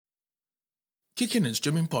Kicking and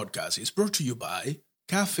Streaming Podcast is brought to you by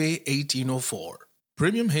Cafe 1804.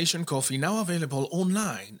 Premium Haitian coffee now available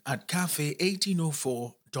online at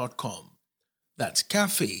cafe1804.com. That's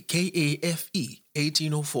cafe, K-A-F-E,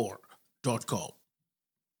 1804.com.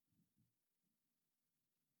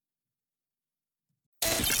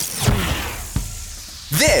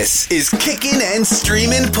 This is Kickin' and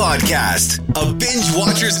Streamin' Podcast, a binge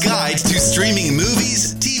watcher's guide to streaming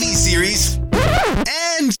movies, TV series,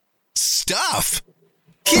 and stuff.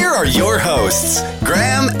 Here are your hosts,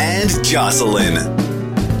 Graham and Jocelyn.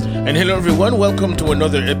 And hello everyone, welcome to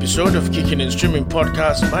another episode of Kicking and Streaming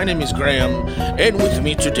Podcast. My name is Graham, and with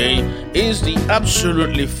me today is the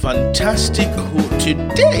absolutely fantastic, who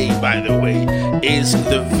today, by the way, is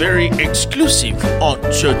the very exclusive Aunt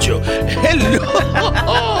Jojo. Hello,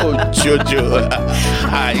 Jojo.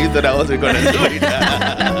 You thought I wasn't going to do it.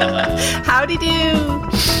 Howdy do.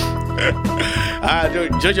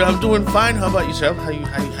 Jojo, I'm doing fine. How about yourself? How you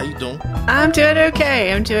doing? I'm doing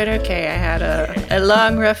okay. I had a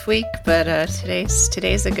long, rough week, but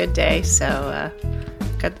today's a good day. So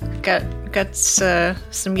got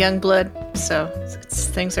some young blood. So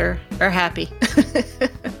things are happy.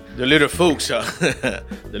 The little folks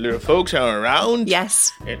are around.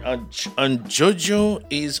 Yes. And Jojo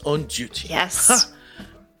is on duty. Yes. Huh.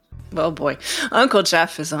 Oh boy, Uncle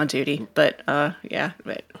Jeff is on duty, but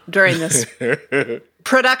during this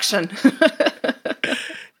production.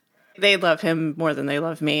 They love him more than they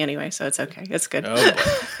love me anyway, so it's okay. It's good. Oh,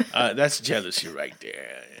 that's jealousy right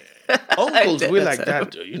there. Uncles, we like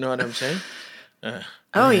that, though. You know what I'm saying?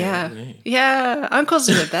 Yeah. Uncles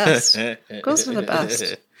are the best. Uncles are the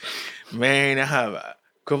best. Man, I have a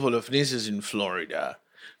couple of nieces in Florida.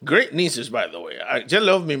 Great nieces, by the way. They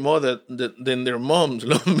love me more than their moms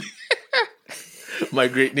love me. My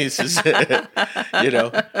great nieces, I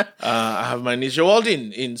have my niece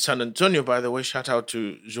Joaldine in San Antonio, by the way. Shout out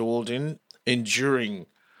to Joaldine, enduring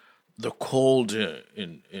the cold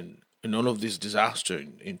in all of this disaster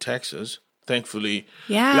in Texas. Thankfully,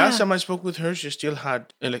 last time I spoke with her, she still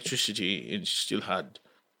had electricity and she still had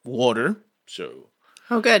water. So,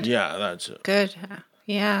 good. Yeah, that's good.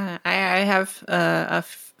 Yeah, I have a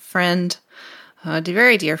friend. A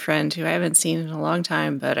very dear friend who I haven't seen in a long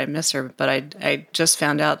time, but I miss her. But I just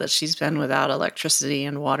found out that she's been without electricity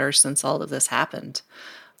and water since all of this happened.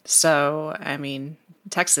 So, I mean,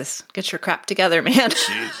 Texas, get your crap together, man.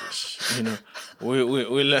 Jesus.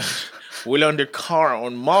 we landed a car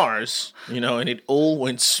on Mars, and it all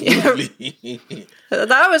went smoothly.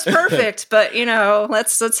 That was perfect, but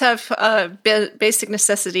let's have basic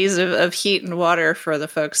necessities of heat and water for the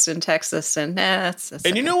folks in Texas, and that's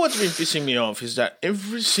and you know what's been pissing me off is that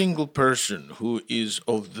every single person who is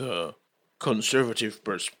of the conservative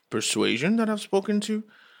persuasion that I've spoken to,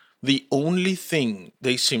 the only thing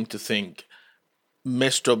they seem to think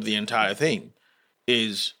messed up the entire thing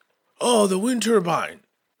is, the wind turbine.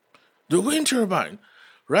 The wind turbine,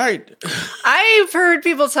 right? I've heard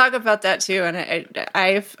people talk about that too, and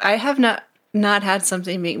I have not had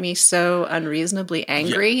something make me so unreasonably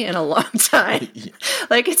angry in a long time. Yeah.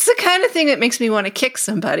 Like, it's the kind of thing that makes me want to kick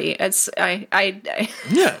somebody. No,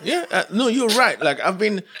 you're right. Like,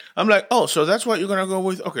 I'm like, so that's what you're gonna go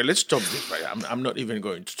with? Okay, let's stop this. Right? I'm not even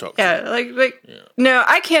going to talk. Yeah, no,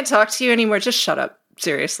 I can't talk to you anymore. Just shut up.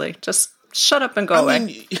 Seriously, just. Shut up and go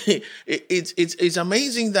away. It's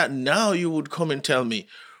amazing that now you would come and tell me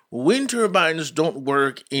wind turbines don't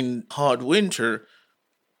work in hard winter.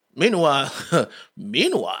 Meanwhile,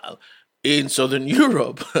 in Southern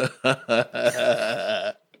Europe,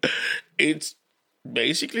 it's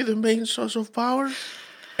basically the main source of power,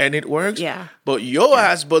 and it works. Yeah. But your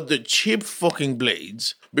ass bought the cheap fucking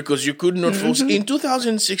blades because you could not force. In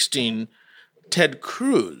 2016, Ted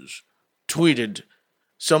Cruz tweeted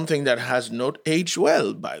something that has not aged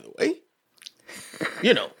well, by the way.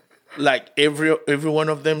 Like every one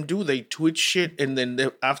of them do. They tweet shit, and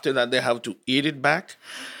then after that, they have to eat it back.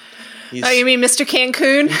 You mean Mr.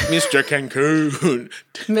 Cancun? Mr. Cancun.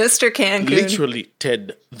 Mr. Cancun. Literally,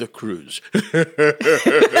 Ted the Cruz.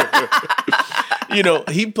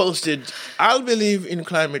 He posted, "I'll believe in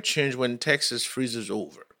climate change when Texas freezes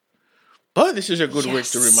over." But this is a good way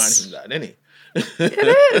to remind him that, isn't it? It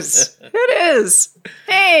is.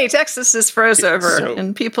 Hey, Texas is froze over,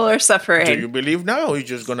 and people are suffering. Do you believe now, or are you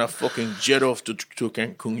just gonna fucking jet off to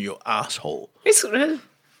Cancun, you asshole? That's what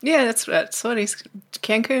he's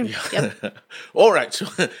Cancun. Yeah. Yep. All right, so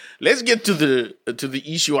let's get to the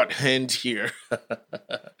issue at hand here.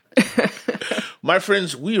 My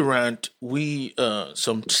friends, we rant. We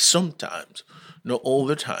sometimes, not all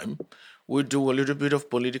the time, we do a little bit of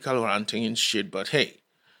political ranting and shit. But hey,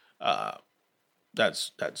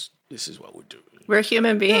 this is what we do. We're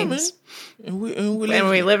human Yeah, man. beings. And we And live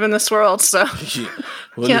we here. live in this world, so Yeah.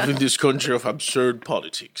 We Yeah. live in this country of absurd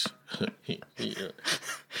politics. Yeah.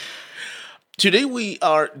 Today we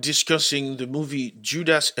are discussing the movie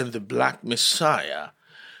Judas and the Black Messiah.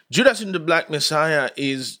 Judas and the Black Messiah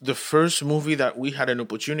is the first movie that we had an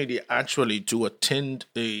opportunity actually to attend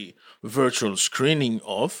a virtual screening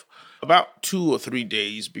of about 2 or 3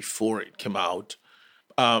 days before it came out.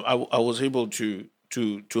 I was able to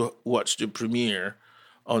watch the premiere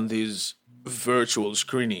on this virtual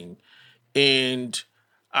screening, and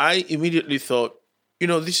I immediately thought,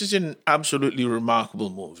 this is an absolutely remarkable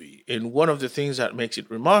movie. And one of the things that makes it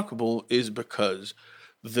remarkable is because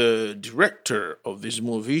the director of this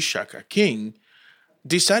movie, Shaka King,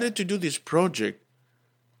 decided to do this project,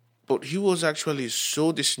 but he was actually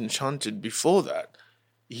so disenchanted before that,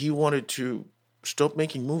 he wanted to stop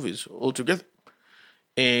making movies altogether.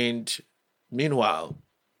 And meanwhile,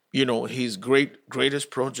 his greatest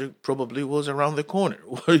project probably was around the corner.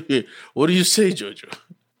 What do you say, Jojo?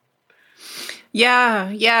 yeah.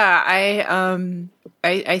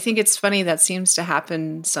 I think it's funny that seems to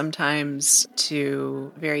happen sometimes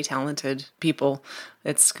to very talented people.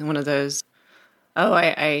 It's one of those,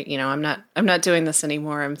 I'm not doing this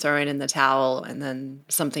anymore. I'm throwing in the towel, and then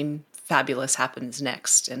something fabulous happens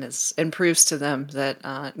next, and proves to them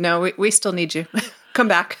that no, we still need you. Come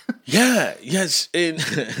back. Yeah, yes,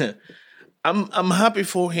 and I'm happy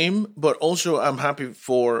for him, but also I'm happy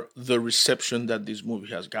for the reception that this movie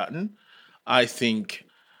has gotten. I think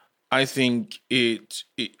it's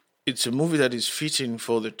a movie that is fitting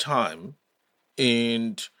for the time,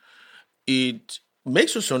 and it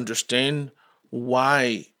makes us understand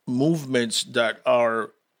why movements that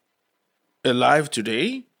are alive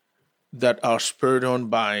today, that are spurred on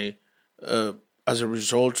by as a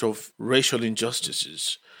result of racial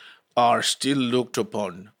injustices, are still looked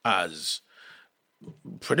upon as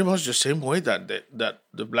pretty much the same way that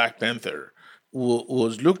the Black Panther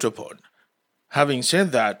was looked upon. Having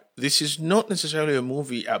said that, this is not necessarily a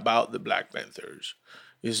movie about the Black Panthers.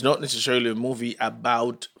 It's not necessarily a movie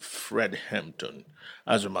about Fred Hampton,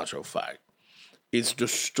 as a matter of fact. It's the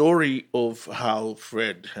story of how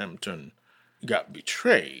Fred Hampton got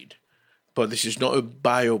betrayed. But this is not a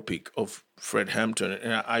biopic of Fred Hampton.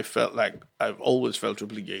 And I felt like I've always felt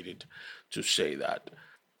obligated to say that.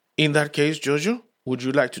 In that case, Jojo, would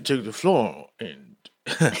you like to take the floor and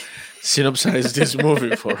synopsize this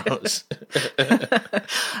movie for us?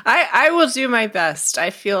 I will do my best. I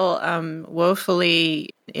feel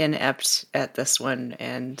woefully inept at this one,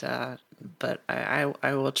 but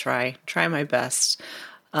I will try my best.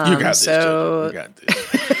 You got this, Jojo. You got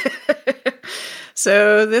this.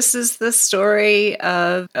 So this is the story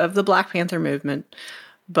of the Black Panther movement,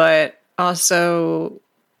 but also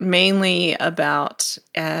mainly about,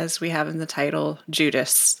 as we have in the title,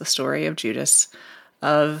 Judas, the story of Judas,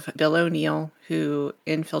 of Bill O'Neill, who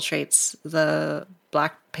infiltrates the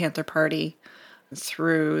Black Panther Party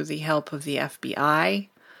through the help of the FBI.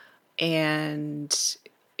 And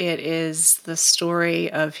it is the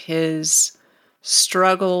story of his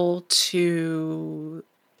struggle to,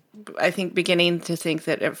 I think, beginning to think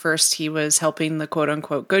that at first he was helping the quote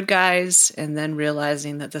unquote good guys, and then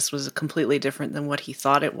realizing that this was completely different than what he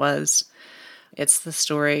thought it was. It's the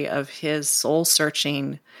story of his soul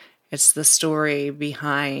searching. It's the story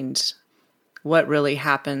behind what really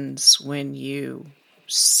happens when you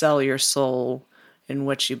sell your soul and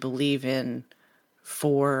what you believe in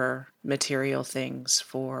for material things,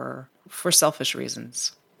 for selfish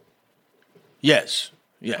reasons. Yes.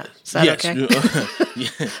 Yes. Is that yes.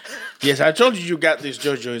 okay? Yes, I told you got this,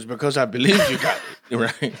 Jojo, is because I believe you got it,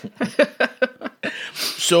 right?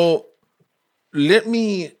 So let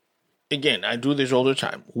me, again, I do this all the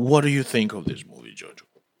time. What do you think of this movie, Jojo?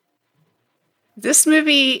 This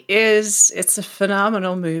movie it's a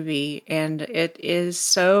phenomenal movie, and it is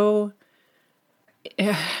so,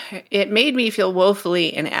 it made me feel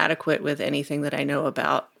woefully inadequate with anything that I know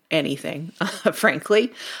about anything,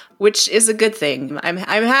 frankly, which is a good thing. I'm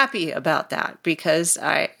happy about that, because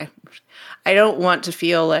I don't want to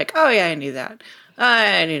feel like, oh yeah, I knew that.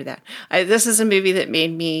 This is a movie that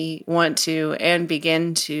made me want to and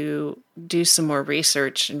begin to do some more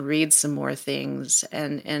research and read some more things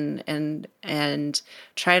and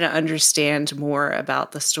try to understand more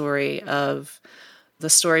about the story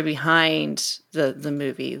behind the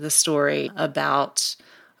movie, the story about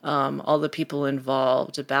all the people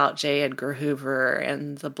involved, about J. Edgar Hoover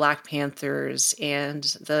and the Black Panthers and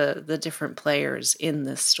the different players in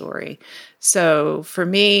this story. So for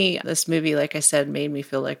me, this movie, like I said, made me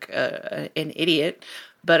feel like an idiot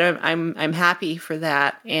But I'm happy for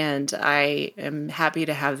that, and I am happy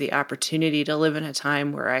to have the opportunity to live in a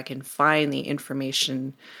time where I can find the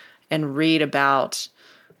information and read about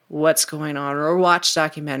what's going on or watch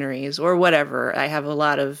documentaries or whatever. I have a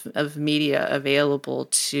lot of media available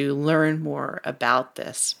to learn more about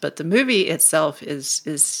this. But the movie itself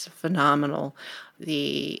is phenomenal.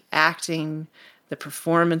 The acting, the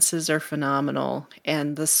performances are phenomenal,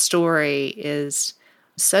 and the story is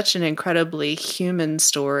such an incredibly human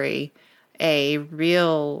story, a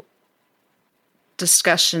real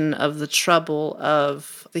discussion of the trouble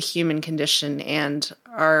of the human condition and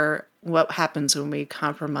what happens when we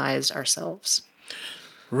compromise ourselves.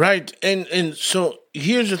 Right. And so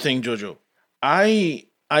here's the thing, Jojo. I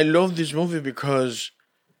love this movie because,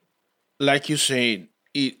 like you said,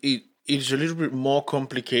 it's a little bit more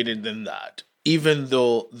complicated than that. Even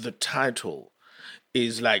though the title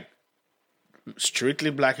is like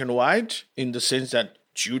strictly black and white in the sense that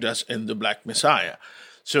Judas and the Black Messiah.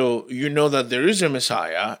 So you know that there is a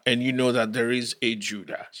Messiah and you know that there is a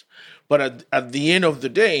Judas. But at the end of the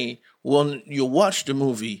day, when you watch the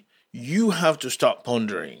movie, you have to start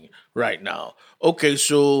pondering right now. Okay,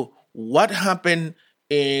 so what happened,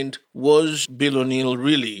 and was Bill O'Neill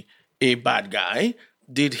really a bad guy?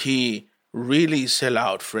 Did he really sell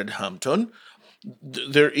out Fred Hampton?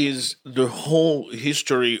 There is the whole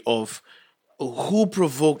history of who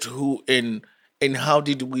provoked who, and how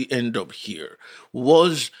did we end up here?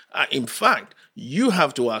 Was, in fact, you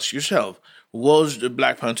have to ask yourself, was the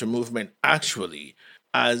Black Panther movement actually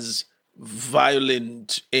as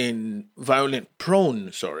violent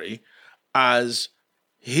prone, as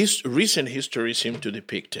recent history seemed to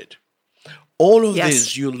depict it? All of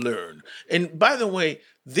this you learn. And by the way,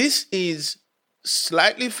 this is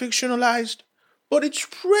slightly fictionalized, but it's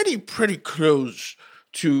pretty close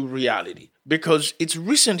to reality because it's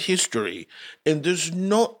recent history and there's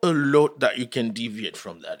not a lot that you can deviate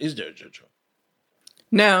from that, is there, Jojo?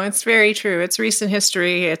 No, it's very true. It's recent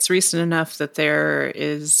history. It's recent enough that there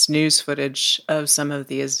is news footage of some of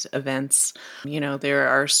these events. You know, there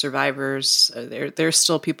are survivors. There's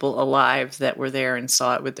still people alive that were there and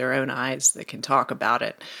saw it with their own eyes that can talk about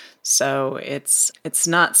it. So it's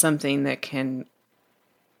not something that can...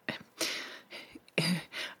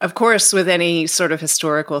 Of course, with any sort of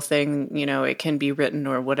historical thing, you know, it can be written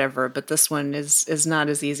or whatever, but this one is not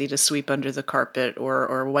as easy to sweep under the carpet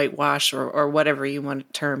or whitewash or whatever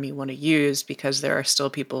term you want to use, because there are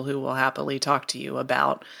still people who will happily talk to you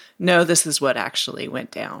about, no, this is what actually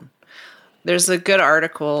went down. There's a good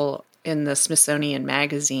article in the Smithsonian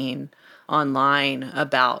Magazine online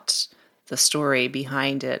about the story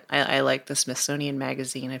behind it. I like the Smithsonian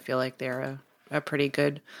Magazine. I feel like they're a pretty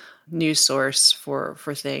good news source for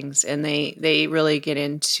things, and they really get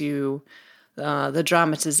into the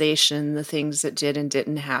dramatization, the things that did and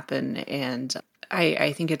didn't happen, and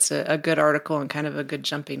I think it's a good article and kind of a good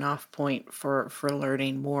jumping off point for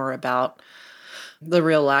learning more about the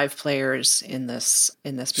real live players in this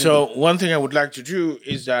movie. So one thing I would like to do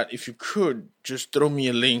is that if you could just throw me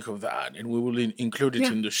a link of that, and we will include it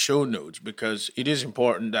in the show notes, because it is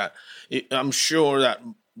important that I'm sure that,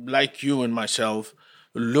 like you and myself,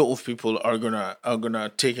 a lot of people are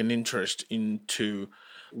gonna take an interest into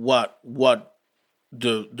what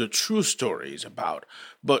the true story is about.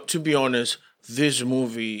 But to be honest, this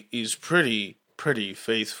movie is pretty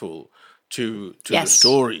faithful to the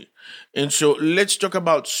story. And so let's talk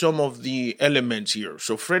about some of the elements here.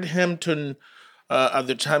 So Fred Hampton, at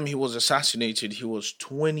the time he was assassinated, he was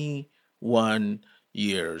 21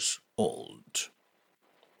 years old.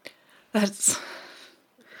 That's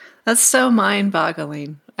so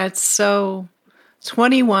mind-boggling. It's so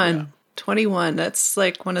 21. Yeah. 21. That's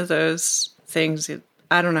like one of those things.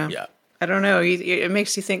 I don't know. Yeah. I don't know. It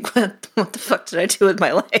makes you think, what the fuck did I do with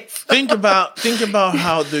my life? Think about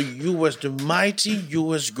how the mighty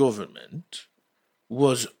U.S. government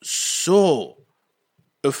was so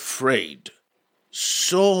afraid,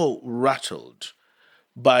 so rattled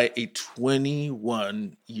by a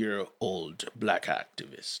 21-year-old black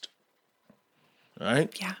activist.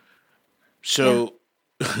 Right? Yeah. So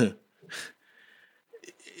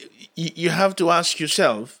you have to ask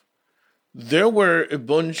yourself, there were a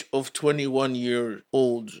bunch of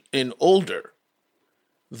 21-year-olds and older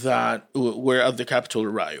that were at the Capitol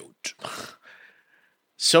riot.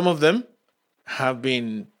 Some of them have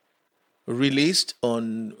been released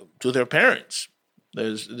to their parents.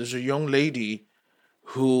 There's a young lady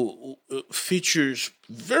who features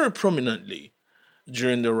very prominently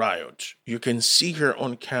during the riot. You can see her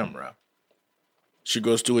on camera. She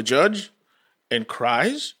goes to a judge and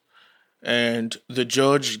cries, and the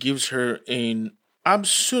judge gives her an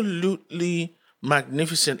absolutely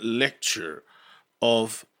magnificent lecture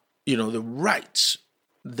of, the rights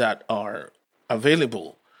that are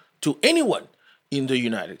available to anyone in the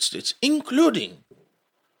United States, including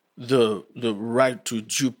the right to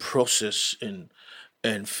due process and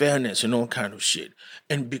fairness and all kind of shit.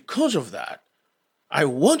 And because of that, I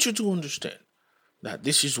want you to understand that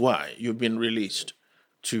this is why you've been released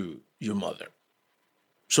to your mother.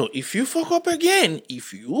 So if you fuck up again,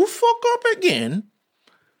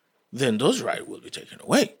 then those rights will be taken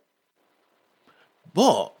away.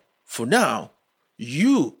 But for now,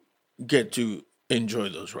 you get to enjoy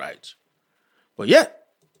those rights. But yet,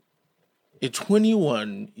 a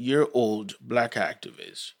 21-year-old black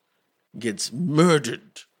activist gets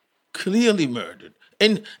murdered, clearly murdered,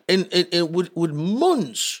 and with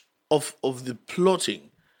months of the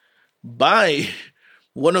plotting by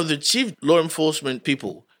one of the chief law enforcement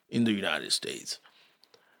people in the United States.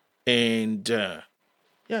 And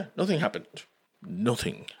nothing happened.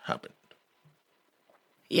 Nothing happened.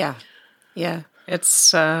 Yeah.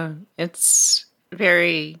 It's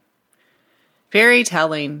very, very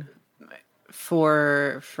telling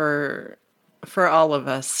for all of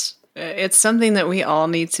us. It's something that we all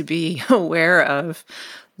need to be aware of,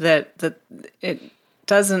 that it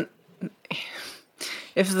doesn't,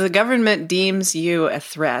 if the government deems you a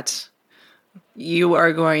threat, you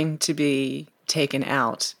are going to be taken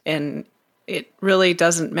out. And it really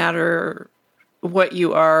doesn't matter what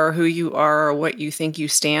you are, who you are, or what you think you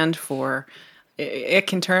stand for. It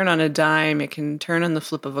can turn on a dime. It can turn on the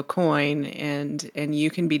flip of a coin, and you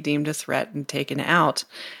can be deemed a threat and taken out.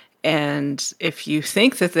 And if you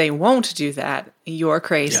think that they won't do that, you're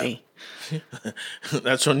crazy. Yeah.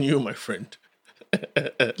 That's on you, my friend.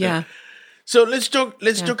 Yeah. So let's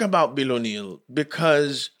talk about Bill O'Neill,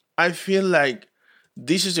 because I feel like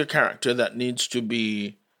this is a character that needs to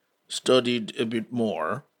be studied a bit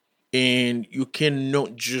more, and you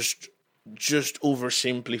cannot just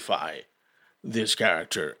oversimplify this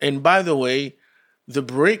character. And by the way, the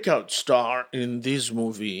breakout star in this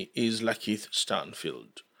movie is Lakeith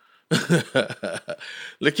Stanfield.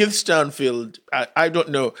 Lakeith Stanfield, I don't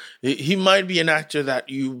know. He might be an actor that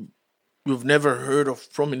you've never heard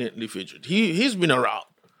of prominently featured. He's been around,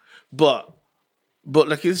 but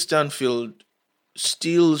Lakeith Stanfield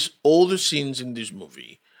steals all the scenes in this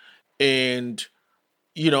movie. And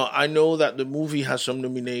I know that the movie has some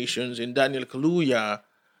nominations, and Daniel Kaluuya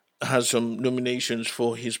has some nominations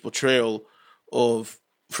for his portrayal of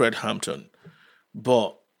Fred Hampton.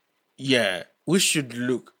 But yeah, we should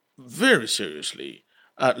look very seriously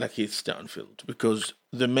at Lakeith Stanfield, because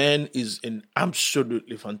the man is an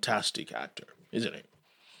absolutely fantastic actor, isn't he?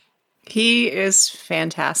 He is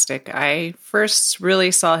fantastic. I first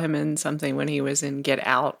really saw him in something when he was in Get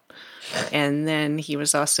Out. And then he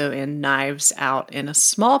was also in Knives Out in a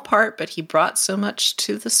small part, but he brought so much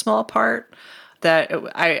to the small part that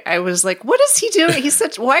I was like, what is he doing?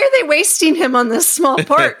 Why are they wasting him on this small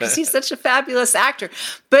part? Because he's such a fabulous actor.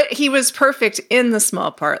 But he was perfect in the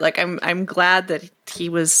small part. Like, I'm glad that he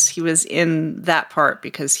was in that part,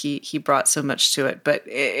 because he brought so much to it. But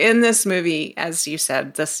in this movie, as you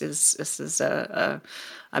said, this is a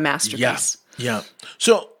masterpiece. Yeah.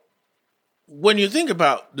 So when you think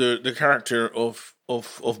about the character of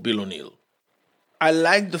Bill O'Neill, I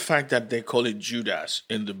like the fact that they call it Judas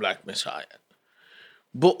in The Black Messiah.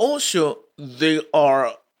 But also, there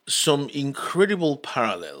are some incredible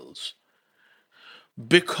parallels,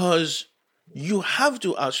 because you have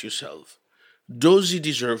to ask yourself, does he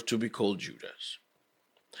deserve to be called Judas?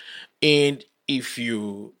 And if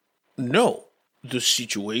you know the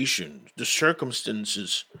situation, the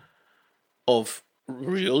circumstances of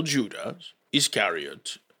real Judas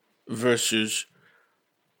Iscariot versus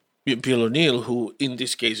Bill O'Neill, who in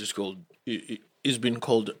this case is being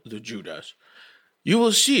called the Judas, you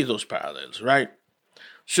will see those parallels, right?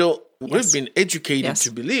 So we've been educated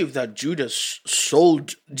to believe that Judas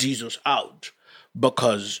sold Jesus out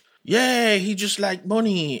because, he just liked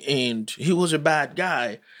money and he was a bad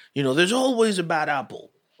guy. There's always a bad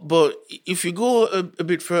apple. But if you go a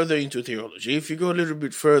bit further into theology, if you go a little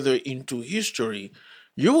bit further into history,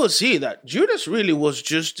 you will see that Judas really was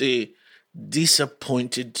just a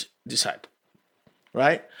disappointed disciple,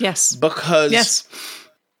 right? Yes. Because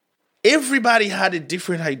everybody had a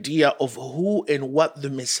different idea of who and what the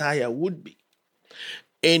Messiah would be.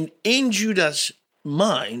 And in Judas'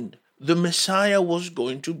 mind, the Messiah was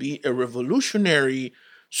going to be a revolutionary,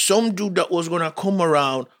 some dude that was going to come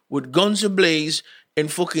around with guns ablaze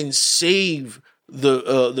and fucking save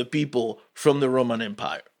the people from the Roman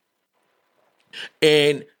Empire.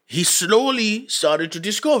 And he slowly started to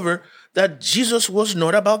discover that Jesus was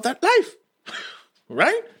not about that life,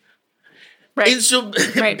 right? Right. And so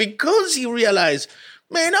Right. because he realized,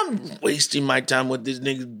 man, I'm wasting my time with this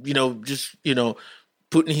nigga, just,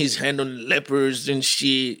 putting his hand on lepers and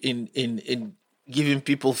shit and giving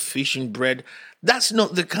people fish and bread. That's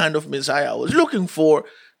not the kind of Messiah I was looking for.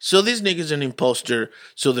 So this nigga's an imposter.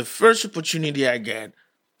 So the first opportunity I get,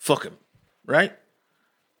 fuck him. Right?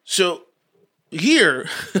 So here,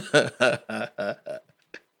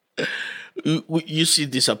 you see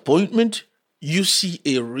disappointment, you see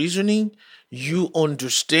a reasoning, you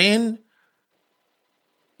understand,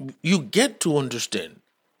 you get to understand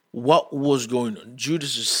what was going on,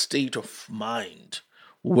 Judas' state of mind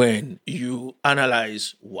when you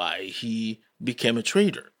analyze why he became a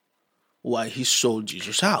traitor, why he sold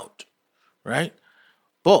Jesus out, right?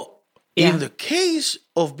 But in the case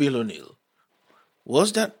of Bill O'Neill,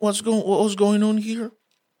 was that what was going on here?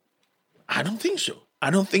 I don't think so. I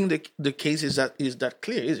don't think the case is that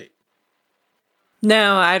clear, is it?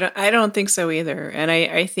 No, I don't think so either. And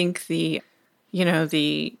I think the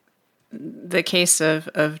case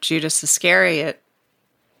of Judas Iscariot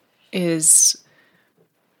is,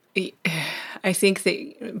 I think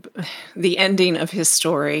the ending of his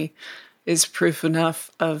story is proof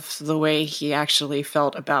enough of the way he actually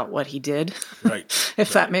felt about what he did. Right.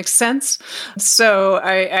 If that makes sense. So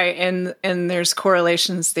and there's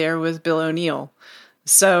correlations there with Bill O'Neill.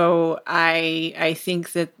 So I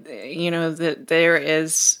think that, that there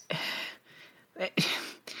is,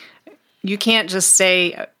 you can't just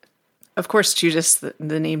say, of course, Judas,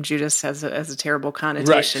 the name Judas has a terrible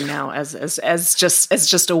connotation now as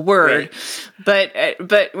just a word. Right.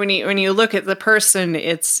 But when you look at the person,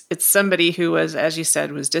 it's somebody who was, as you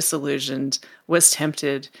said, was disillusioned, was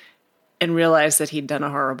tempted, and realized that he'd done a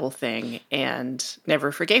horrible thing and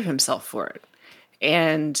never forgave himself for it.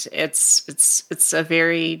 And it's a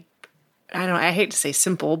very, I hate to say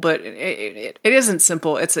simple, but it isn't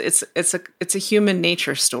simple. It's a human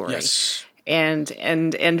nature story. Yes. And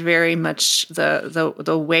very much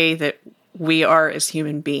the way that we are as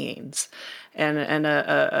human beings, and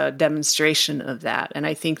a demonstration of that. And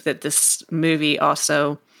I think that this movie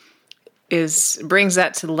also brings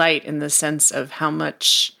that to light in the sense of how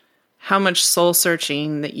much soul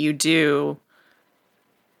searching that you do.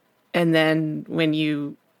 And then when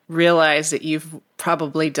you realize that you've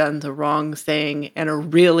probably done the wrong thing, and a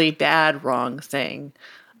really bad wrong thing,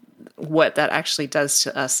 what that actually does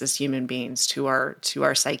to us as human beings, to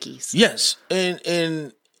our psyches. Yes.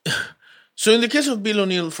 And so in the case of Bill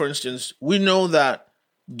O'Neill, for instance, we know that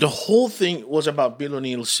the whole thing was about Bill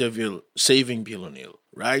O'Neill saving Bill O'Neill,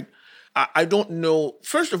 right? I don't know.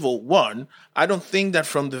 First of all, I don't think that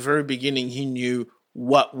from the very beginning he knew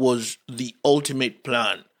what was the ultimate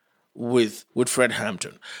plan with Fred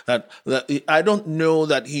Hampton. That I don't know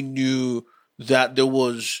that he knew that there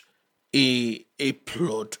was a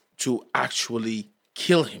plot to actually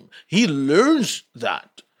kill him. He learns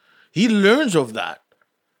that. He learns of that.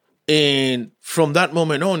 And from that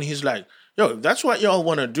moment on, he's like, yo, if that's what y'all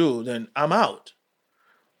want to do, then I'm out.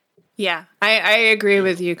 Yeah, I agree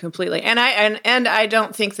with you completely. And I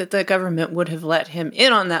don't think that the government would have let him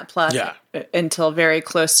in on that plot until very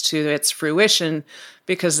close to its fruition,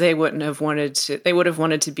 because they wouldn't have wanted to. They would have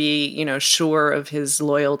wanted to be, sure of his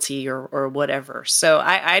loyalty or whatever. So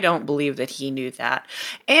I don't believe that he knew that.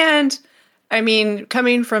 And I mean,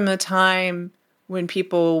 coming from a time when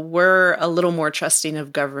people were a little more trusting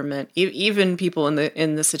of government, even people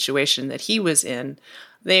in the situation that he was in,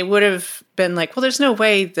 they would have been like, well, there's no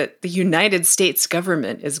way that the United States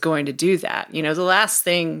government is going to do that.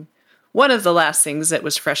 One of the last things that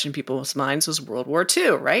was fresh in people's minds was World War II,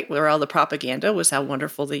 right? Where all the propaganda was how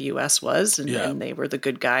wonderful the U.S. was, and they were the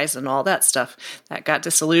good guys and all that stuff. That got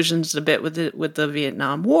disillusioned a bit with the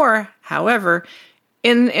Vietnam War. However,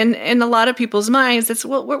 in a lot of people's minds, it's,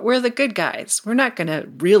 well, we're the good guys. We're not going to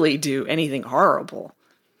really do anything horrible.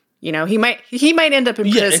 He might end up in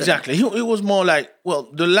prison. Yeah, exactly. It was more like, well,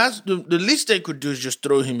 the least they could do is just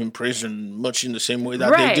throw him in prison, much in the same way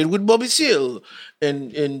that they did with Bobby Seale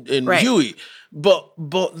and Huey. But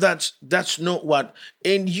that's not what.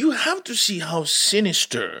 And you have to see how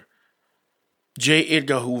sinister J.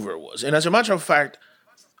 Edgar Hoover was. And as a matter of fact,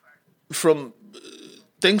 from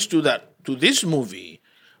thanks to this movie,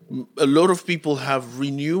 a lot of people have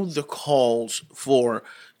renewed the calls for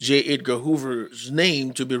J. Edgar Hoover's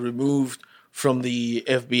name to be removed from the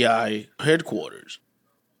FBI headquarters.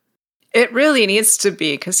 It really needs to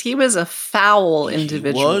be, because he was a foul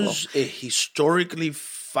individual. He was a historically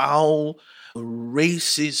foul,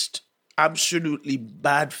 racist, absolutely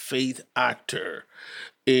bad faith actor.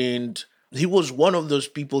 And he was one of those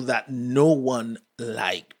people that no one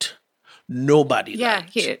liked. nobody Yeah,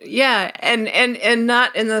 liked. and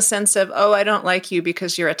not in the sense of, oh, I don't like you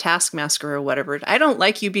because you're a taskmaster or whatever. I don't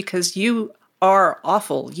like you because you are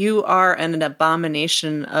awful. You are an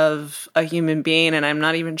abomination of a human being, and I'm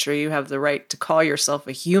not even sure you have the right to call yourself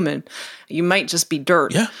a human. You might just be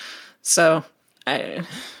dirt. Yeah. So that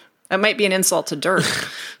might be an insult to dirt.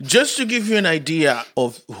 Just to give you an idea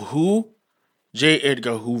of who J.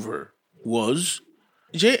 Edgar Hoover was,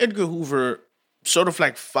 J. Edgar Hoover sort of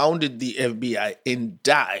like founded the FBI and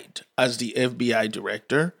died as the FBI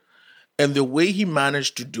director. And the way he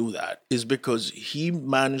managed to do that is because he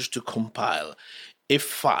managed to compile a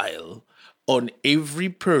file on every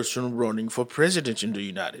person running for president in the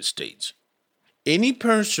United States. Any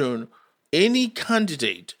person, any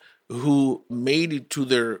candidate who made it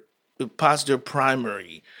to past their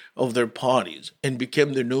primary of their parties and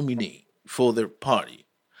became the nominee for their party,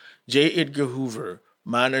 J. Edgar Hoover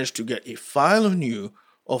managed to get a file on you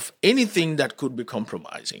of anything that could be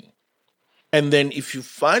compromising. And then if you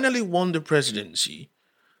finally won the presidency,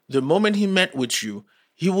 the moment he met with you,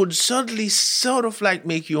 he would suddenly sort of like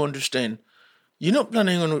make you understand, you're not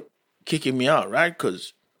planning on kicking me out, right?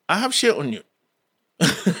 Because I have shit on you.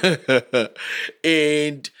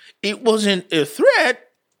 And it wasn't a threat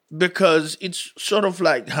because it's sort of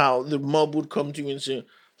like how the mob would come to you and say,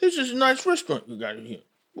 this is a nice restaurant you got in here.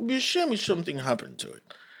 It would be a shame if something happened to it.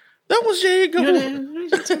 That was J. Edgar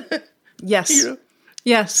Hoover. Yes. You know?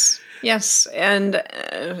 Yes, and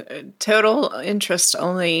total interest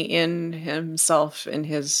only in himself and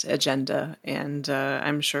his agenda. And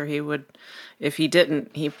I'm sure he would, if he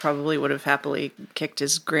didn't, he probably would have happily kicked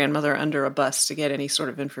his grandmother under a bus to get any sort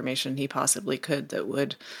of information he possibly could that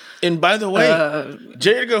would. And by the way,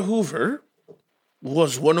 J. Edgar Hoover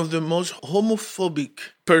was one of the most homophobic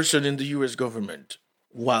person in the U.S. government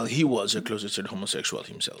while he was a closeted homosexual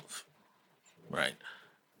himself. Right.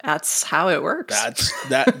 That's how it works.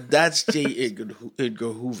 That's J.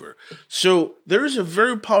 Edgar Hoover. So there is a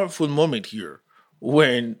very powerful moment here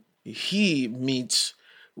when he meets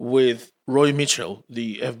with Roy Mitchell,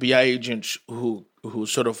 the FBI agent who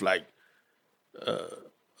sort of like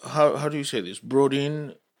how do you say this? Brought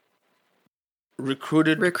in,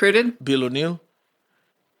 recruited Bill O'Neill,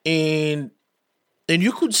 and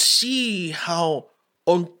you could see how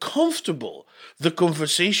uncomfortable the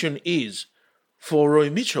conversation is for Roy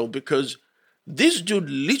Mitchell, because this dude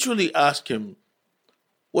literally asked him,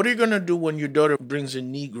 what are you going to do when your daughter brings a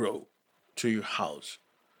Negro to your house?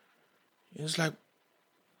 He's like,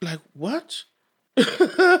 what?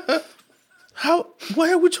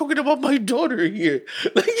 Why are we talking about my daughter here?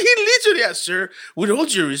 Like, he literally asked, sir, with all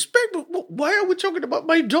due respect, but why are we talking about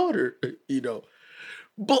my daughter? You know,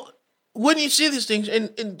 but when you see these things, and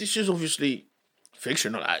this is obviously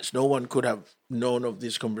fictionalized. No one could have known of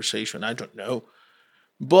this conversation. I don't know.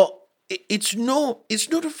 But it's not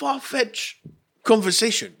a far-fetched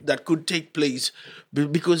conversation that could take place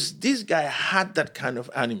because this guy had that kind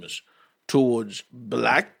of animus towards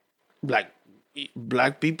black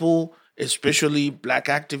people, especially black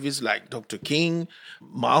activists like Dr. King,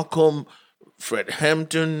 Malcolm, Fred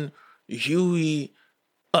Hampton, Huey.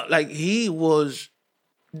 Like, he was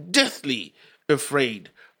deathly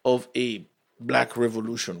afraid of a black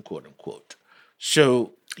revolution, quote unquote.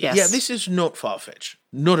 So, yes. Yeah, this is not far-fetched.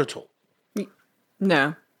 Not at all.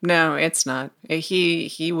 No, it's not.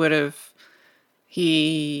 He would have,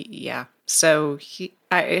 So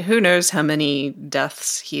who knows how many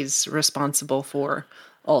deaths he's responsible for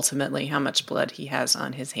ultimately, how much blood he has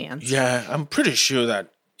on his hands. Yeah, I'm pretty sure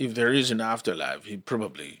that if there is an afterlife, he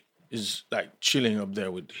probably is like chilling up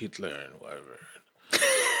there with Hitler and whatever.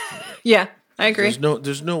 Yeah, I agree.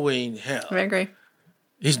 There's no way in hell. I agree.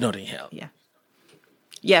 He's not in hell.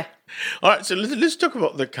 Yeah. All right, so let's talk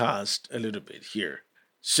about the cast a little bit here.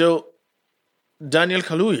 So Daniel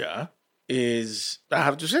Kaluuya is, I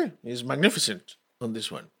have to say, is magnificent on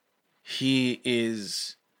this one. He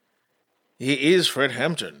is Fred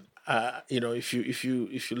Hampton. If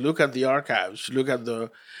you look at the archives,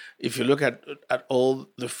 if you look at all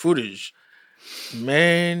the footage,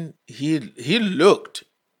 man, he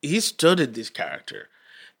studied this character,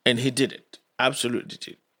 and he did it. Absolutely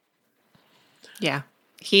did. Yeah.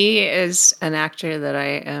 He is an actor that I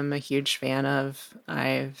am a huge fan of.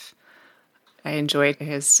 I enjoyed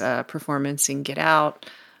his performance in Get Out.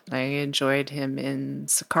 I enjoyed him in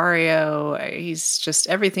Sicario. He's just,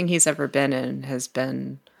 everything he's ever been in has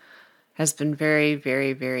been very,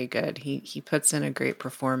 very, very good. He puts in a great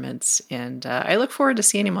performance, and I look forward to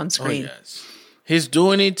seeing him on screen. Oh, yes. He's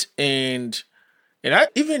doing it, and I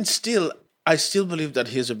still believe that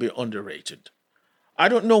he's a bit underrated. I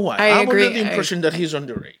don't know why. I'm under the impression that he's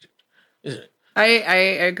underrated. Is it? I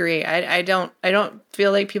agree. I don't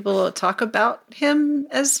feel like people talk about him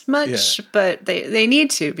as much, but they need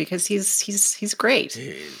to, because he's great.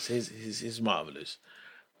 He's marvelous.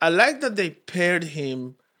 I like that they paired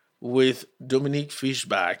him with Dominique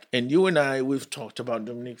Fishback, and you and I, we've talked about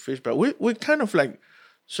Dominique Fishback. We're kind of like,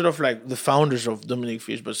 sort of like the founders of Dominique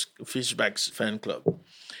Fishback's fan club.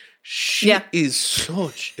 She is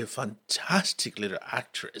such a fantastic little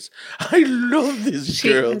actress. I love this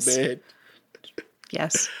girl, man.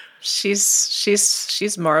 Yes,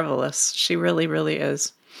 she's marvelous. She really, really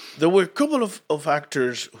is. There were a couple of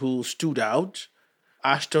actors who stood out.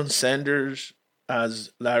 Ashton Sanders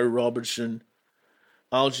as Larry Robertson,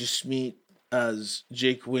 Algie Smith as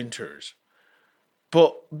Jake Winters.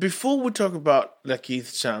 But before we talk about Lakeith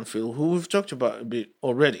Stanfield, who we've talked about a bit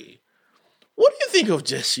already, what do you think of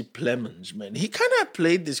Jesse Plemons, man? He kind of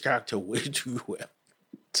played this character way too well.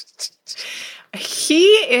 He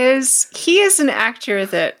is an actor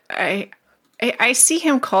that I see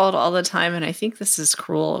him called all the time, and I think this is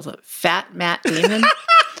cruel. Fat Matt Damon.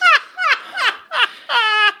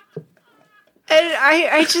 And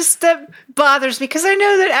I just, that bothers me, because I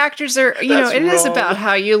know that actors are, it is about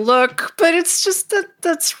how you look, but it's just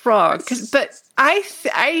that's wrong. But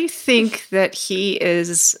I think that he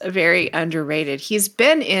is very underrated. He's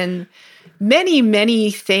been in many, many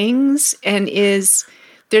things, and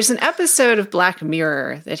there's an episode of Black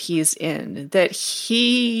Mirror that he's in that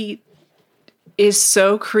he is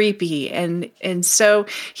so creepy, and so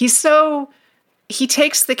he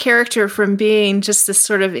takes the character from being just this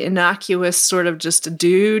sort of innocuous, sort of just a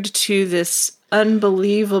dude, to this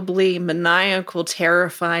unbelievably maniacal,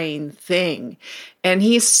 terrifying thing. And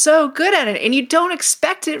he's so good at it, and you don't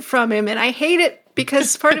expect it from him. And I hate it,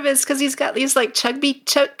 because part of it is because he's got these like chubby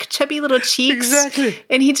little cheeks. Exactly.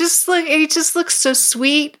 And he just looks so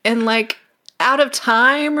sweet and like out of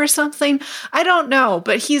time or something. I don't know,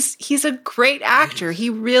 but he's a great actor. He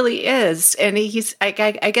really is. And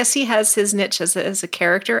I guess he has his niche as a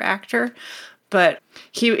character actor, but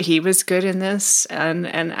he was good in this. And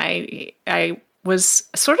I was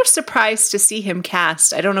sort of surprised to see him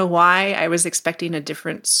cast. I don't know why. I was expecting a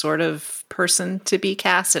different sort of person to be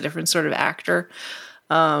cast, a different sort of actor.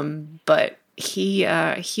 But he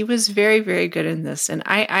was very, very good in this, and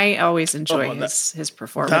I always enjoy his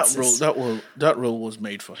performances. That role was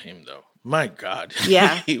made for him, though. My God,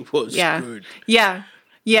 yeah, he was good. Yeah.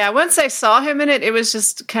 Once I saw him in it, it was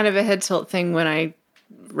just kind of a head tilt thing. When I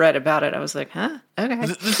read about it, I was like, huh, okay.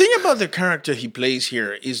 The thing about the character he plays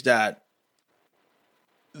here is that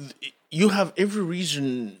you have every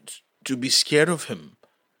reason to be scared of him,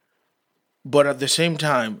 but at the same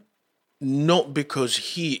time, not because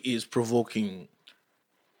he is provoking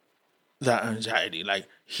that anxiety. Like,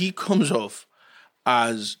 he comes off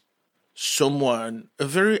as someone, a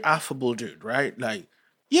very affable dude, right? Like,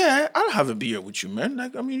 yeah, I'll have a beer with you, man.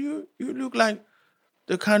 Like, I mean, you look like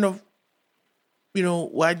the kind of,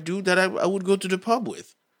 white dude that I would go to the pub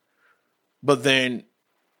with. But then,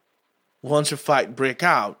 once a fight break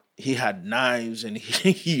out, he had knives, and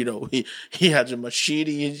he had a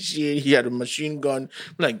machete and shit. He had a machine gun.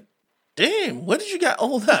 Like, damn, where did you get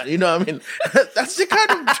all that? That's the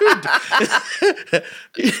kind of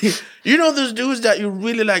dude. Those dudes that you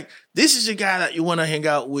really like. This is a guy that you want to hang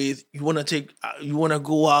out with. You want to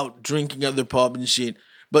go out drinking at the pub and shit.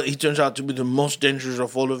 But he turns out to be the most dangerous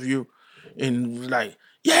of all of you. And like,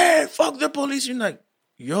 yeah, fuck the police. You're like,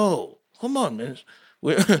 yo, come on, man.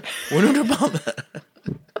 We're not about that.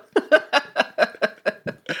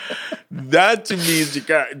 That to me is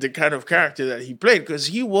the kind of character that he played, because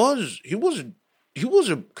he was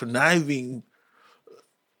a conniving,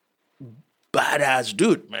 badass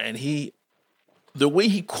dude, man. The way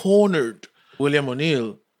he cornered William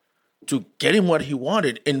O'Neill to get him what he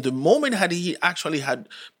wanted, and the moment he actually had,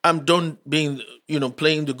 I'm done being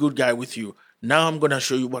playing the good guy with you. Now I'm gonna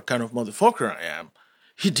show you what kind of motherfucker I am.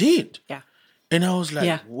 He did, yeah. And I was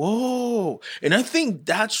like, whoa. And I think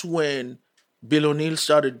that's when Bill O'Neill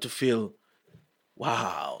started to feel,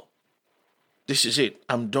 wow, this is it.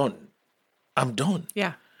 I'm done.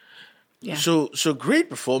 Yeah. So great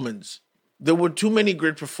performance. There were too many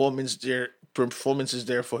great performances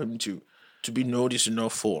there for him to be noticed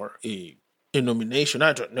enough for a nomination.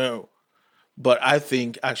 I don't know. But I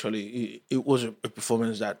think actually it was a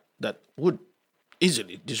performance that would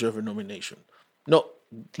easily deserve a nomination. Not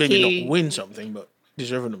win something, but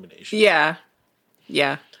deserve a nomination. Yeah.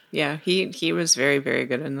 He was very, very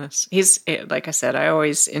good in this. He's, like I said, I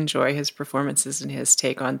always enjoy his performances and his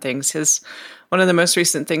take on things. One of the most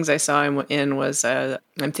recent things I saw him in was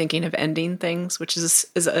I'm Thinking of Ending Things, which is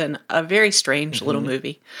a very strange little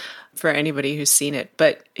movie. for anybody who's seen it,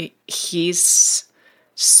 but he's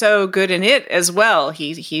so good in it as well.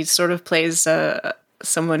 He sort of plays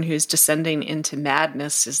someone who's descending into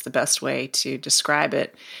madness is the best way to describe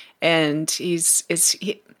it. And he's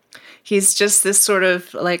just this sort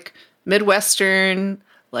of like Midwestern,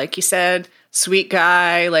 like you said, sweet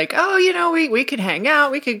guy, like, oh, we could hang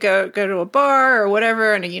out, we could go to a bar or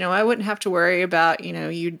whatever, and I wouldn't have to worry about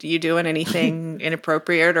you doing anything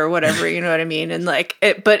inappropriate or whatever, you know what I mean? And like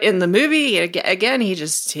it, but in the movie again, he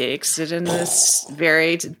just takes it in this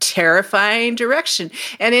very terrifying direction,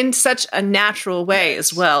 and in such a natural way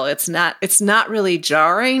as well. It's not really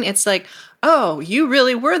jarring. It's like, oh, you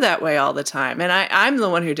really were that way all the time, and I'm the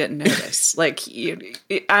one who didn't notice. Like you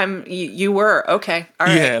were okay. All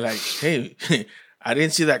right. Yeah, like, hey, I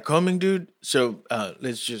didn't see that coming, dude. So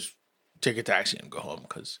let's just take a taxi and go home.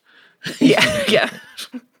 Because yeah.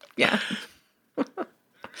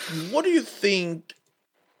 What do you think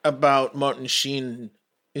about Martin Sheen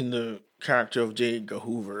in the character of J. Edgar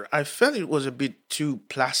Hoover? I felt it was a bit too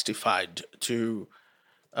plastified to.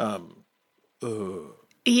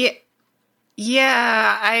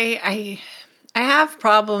 Yeah, I have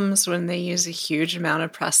problems when they use a huge amount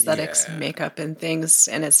of prosthetics and makeup and things,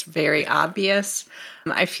 and it's very obvious.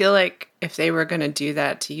 I feel like if they were going to do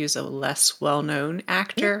that, to use a less well-known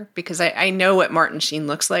actor, because I know what Martin Sheen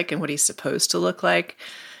looks like and what he's supposed to look like,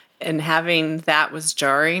 and having that was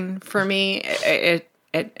jarring for me.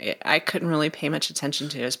 I couldn't really pay much attention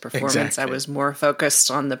to his performance. Exactly. I was more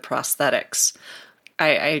focused on the prosthetics.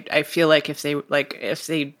 I feel like if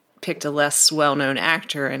they picked a less well-known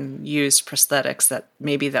actor and used prosthetics, that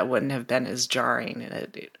wouldn't have been as jarring,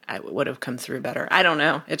 and it would have come through better. I don't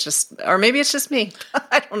know. Or maybe it's just me.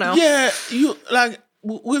 I don't know. Yeah,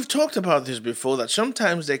 we've talked about this before, that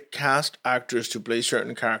sometimes they cast actors to play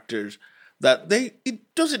certain characters that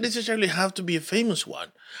it doesn't necessarily have to be a famous one.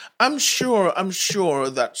 I'm sure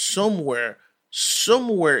that somewhere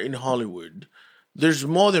in Hollywood, there's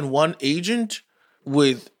more than one agent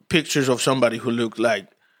with pictures of somebody who looked like,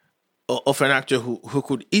 of an actor who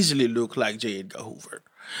could easily look like J. Edgar Hoover.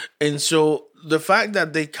 And so the fact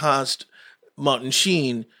that they cast Martin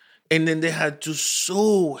Sheen and then they had to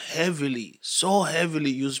so heavily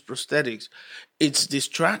use prosthetics, it's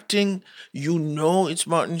distracting. It's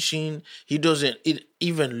Martin Sheen. He doesn't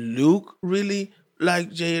even look really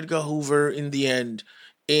like J. Edgar Hoover in the end.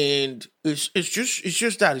 And it's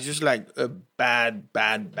just that. It's just like a bad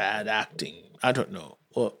acting. I don't know.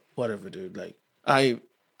 Or whatever, dude. Like, I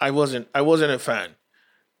wasn't a fan.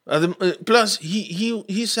 Plus,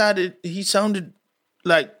 he sounded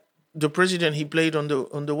like the president he played on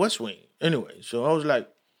the West Wing. Anyway, so I was like,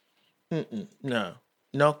 no,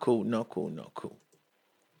 not cool.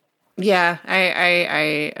 Yeah,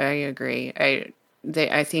 I agree.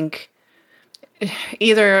 I think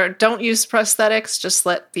either don't use prosthetics, just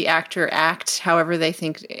let the actor act however they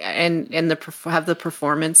think, and have the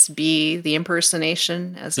performance be the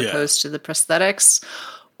impersonation as opposed to the prosthetics.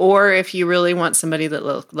 Or if you really want somebody that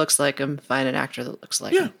looks like him, find an actor that looks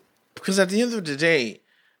like him. Because at the end of the day,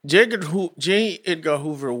 J. Edgar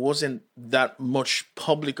Hoover wasn't that much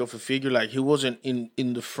public of a figure. Like, he wasn't in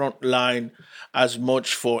the front line as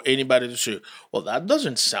much for anybody to say, well, that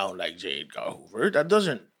doesn't sound like J. Edgar Hoover. That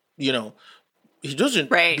doesn't, he doesn't.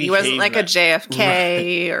 Right. He wasn't like a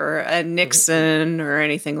JFK or a Nixon or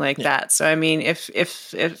anything like that. So, I mean, if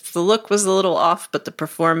the look was a little off, but the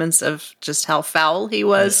performance of just how foul he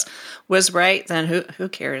was right, then who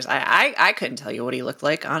cares? I couldn't tell you what he looked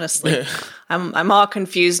like, honestly. Yeah. I'm all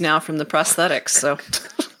confused now from the prosthetics. So,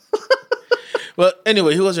 well,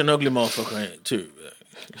 anyway, he was an ugly motherfucker too.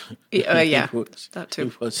 Yeah, that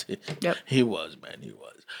too. He was, man. He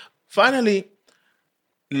was. Finally,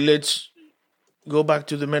 let's go back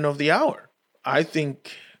to the men of the hour. I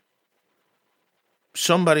think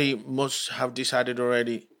somebody must have decided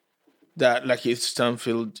already that Lakeith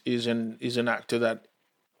Stanfield is an actor that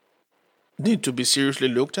need to be seriously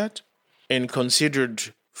looked at and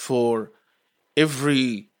considered for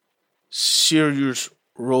every serious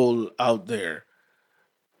role out there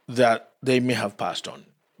that they may have passed on.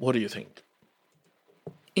 What do you think?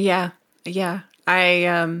 Yeah.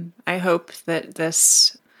 I hope that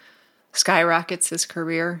this skyrockets his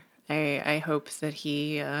career. I hope that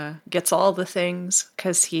he gets all the things,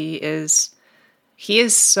 because he is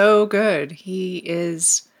so good. He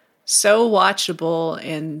is so watchable,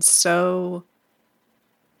 and so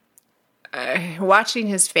watching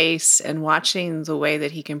his face and watching the way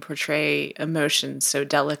that he can portray emotions so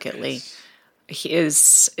delicately.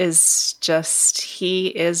 Yes. He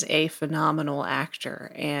is a phenomenal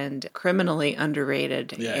actor and criminally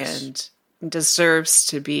underrated. Yes. And deserves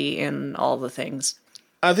to be in all the things.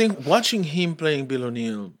 I think watching him playing Bill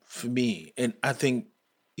O'Neill for me, and I think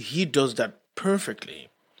he does that perfectly,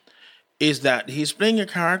 is that he's playing a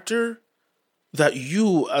character that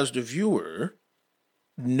you, as the viewer,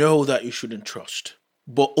 know that you shouldn't trust,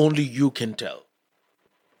 but only you can tell.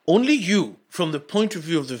 Only you, from the point of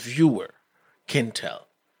view of the viewer, can tell.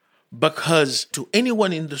 Because to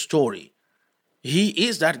anyone in the story, he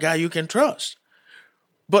is that guy you can trust.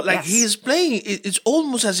 But like he's playing, it's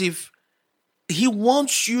almost as if he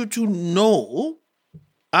wants you to know,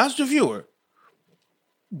 as the viewer,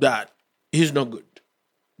 that he's not good.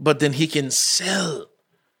 But then he can sell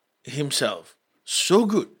himself so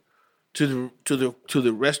good to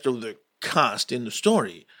the rest of the cast in the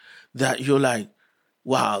story that you're like,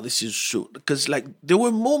 wow, this is so. Because like there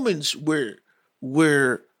were moments where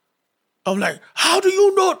I'm like, how do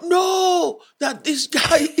you not know that this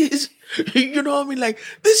guy is, you know what I mean? Like,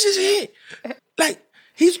 this is it. Like,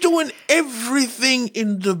 he's doing everything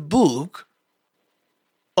in the book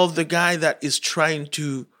of the guy that is trying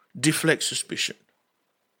to deflect suspicion.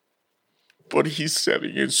 But he's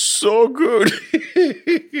selling it so good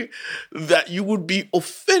that you would be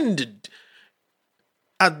offended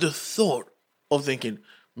at the thought of thinking,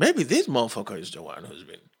 maybe this motherfucker is the one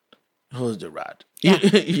who's the rat. Yeah.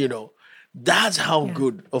 You know, that's how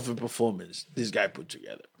good of a performance this guy put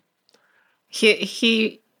together.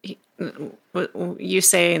 He you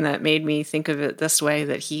saying that made me think of it this way,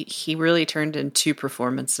 that he really turned in two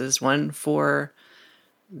performances, one for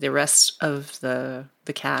the rest of the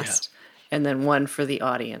cast and then one for the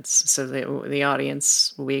audience. So the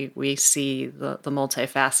audience, we see the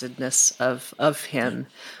multifacetedness of him,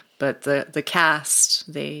 but the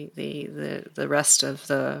cast, the rest of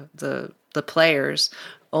the players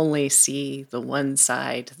only see the one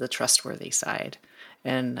side, the trustworthy side.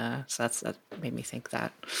 And so that made me think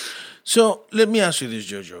that. So let me ask you this,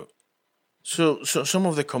 Jojo. So some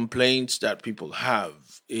of the complaints that people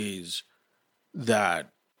have is that,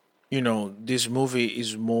 you know, this movie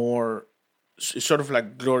is more, it's sort of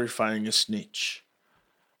like glorifying a snitch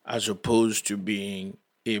as opposed to being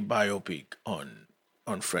a biopic on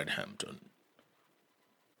Fred Hampton.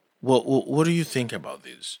 What do you think about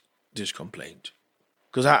this complaint?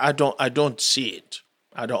 Because I don't see it.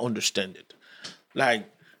 I don't understand it. Like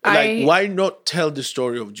why not tell the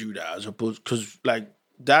story of Judah as opposed, because like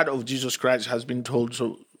that of Jesus Christ has been told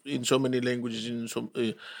so in so many languages in so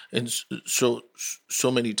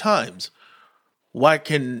many times. Why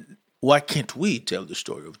can't we tell the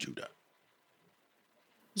story of Judah?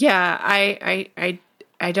 Yeah, I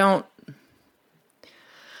don't.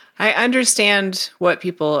 I understand what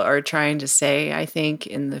people are trying to say, I think,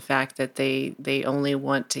 in the fact that they only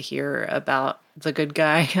want to hear about the good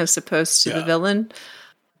guy as opposed to the villain.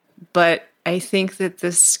 But I think that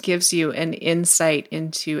this gives you an insight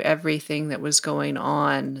into everything that was going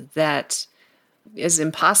on that is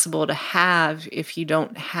impossible to have if you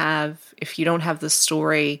don't have the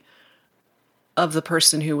story of the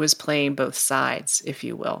person who was playing both sides, if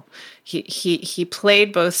you will. He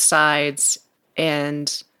played both sides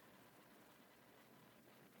and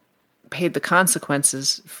paid the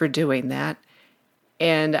consequences for doing that.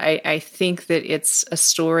 And I think that it's a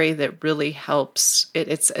story that really helps.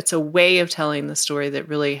 It's a way of telling the story that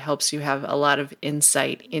really helps you have a lot of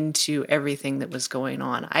insight into everything that was going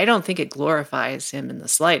on. I don't think it glorifies him in the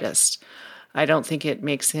slightest. I don't think it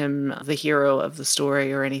makes him the hero of the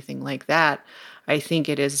story or anything like that. I think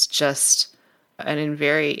it is just a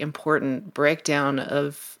very important breakdown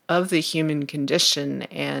of the human condition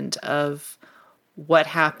and of what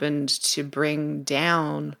happened to bring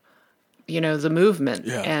down, the movement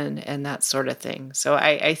and that sort of thing. So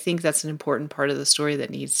I think that's an important part of the story that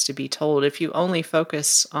needs to be told. If you only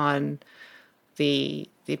focus on the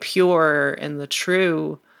pure and the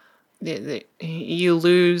true, you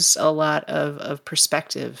lose a lot of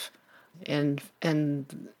perspective and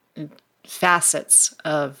facets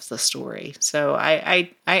of the story. So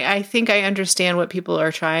I think I understand what people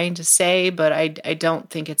are trying to say, but I don't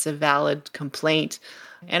think it's a valid complaint.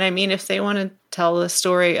 And I mean, if they want to tell the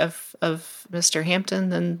story of Mr. Hampton,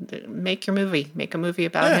 then make a movie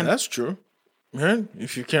about him. Yeah, that's true. Yeah,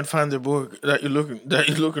 if you can't find the book that you're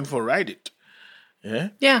looking for, write it. Yeah.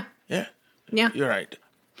 Yeah. You're right.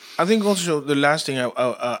 I think also the last thing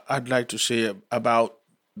I'd like to say about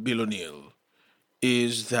Bill O'Neill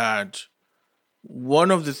is that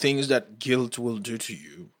one of the things that guilt will do to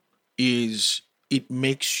you is it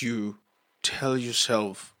makes you tell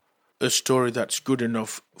yourself a story that's good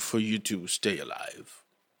enough for you to stay alive.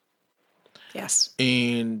 Yes.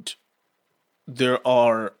 And there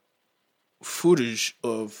are footage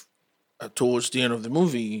of, towards the end of the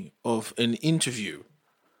movie, of an interview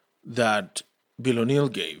that Bill O'Neill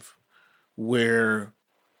gave, where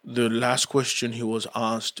the last question he was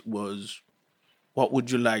asked was, what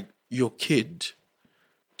would you like your kid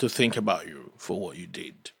to think about you for what you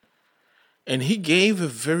did? And he gave a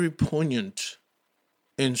very poignant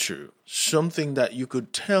answer, something that you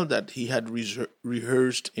could tell that he had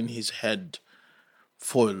rehearsed in his head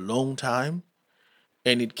for a long time,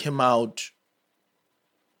 and it came out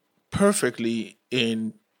perfectly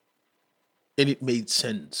and it made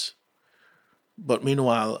sense. But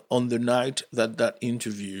meanwhile, on the night that that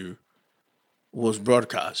interview was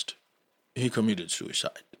broadcast, he committed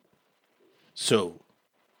suicide. So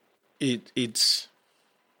it's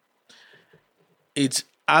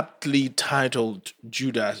aptly titled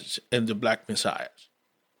Judas and the Black Messiah.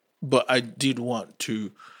 But I did want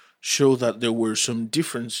to show that there were some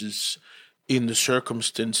differences in the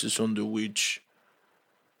circumstances under which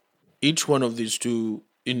each one of these two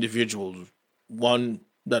individuals, one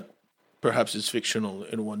that perhaps is fictional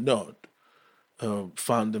and one not,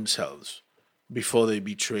 found themselves before they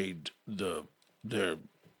betrayed their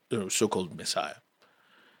so-called Messiah.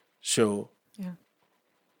 So, yeah.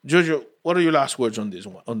 Jojo, what are your last words on this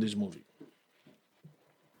movie?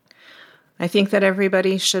 I think that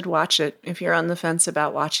everybody should watch it. If you're on the fence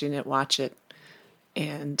about watching it, watch it.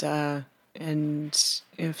 And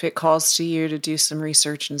if it calls to you to do some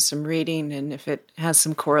research and some reading, and if it has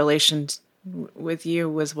some correlation with you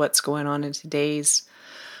with what's going on in today's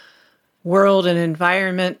world and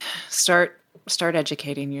environment, start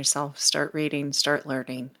educating yourself, start reading, start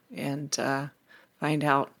learning, and find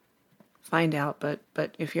out. But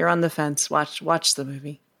if you're on the fence, watch the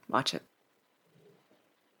movie. Watch it.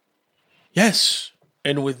 Yes.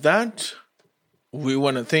 And with that, we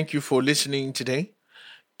want to thank you for listening today.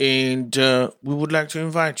 And we would like to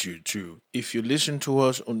invite you to, if you listen to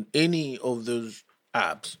us on any of those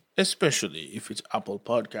apps, especially if it's Apple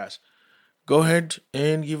Podcasts, go ahead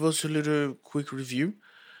and give us a little quick review.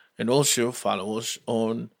 And also follow us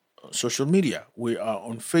on social media. We are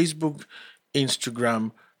on Facebook,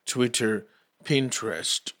 Instagram, Twitter,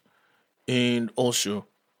 Pinterest. And also,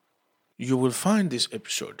 you will find this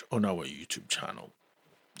episode on our YouTube channel.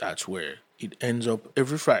 That's where it ends up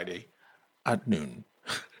every Friday at noon.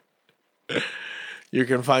 You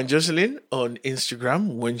can find Jocelyn on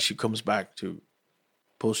Instagram when she comes back to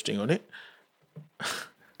posting on it.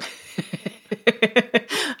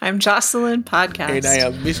 I'm Jocelyn Podcast. And I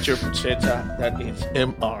am Mr. Puzzetta. That is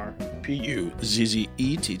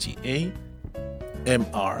MRPUZZETTA.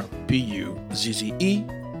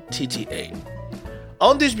 MRPUZZETTA.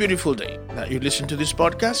 On this beautiful day that you listen to this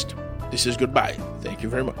podcast, this is goodbye. Thank you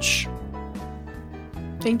very much.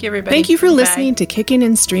 Thank you, everybody. Thank you for Bye. listening to Kicking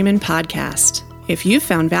and Streaming Podcast. If you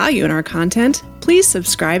found value in our content, please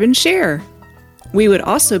subscribe and share. We would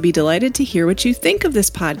also be delighted to hear what you think of this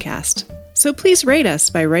podcast. So please rate us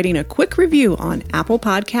by writing a quick review on Apple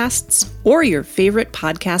Podcasts or your favorite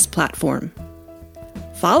podcast platform.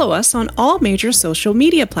 Follow us on all major social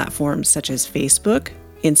media platforms such as Facebook,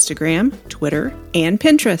 Instagram, Twitter, and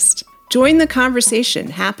Pinterest. Join the conversation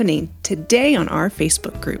happening today on our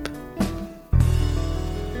Facebook group.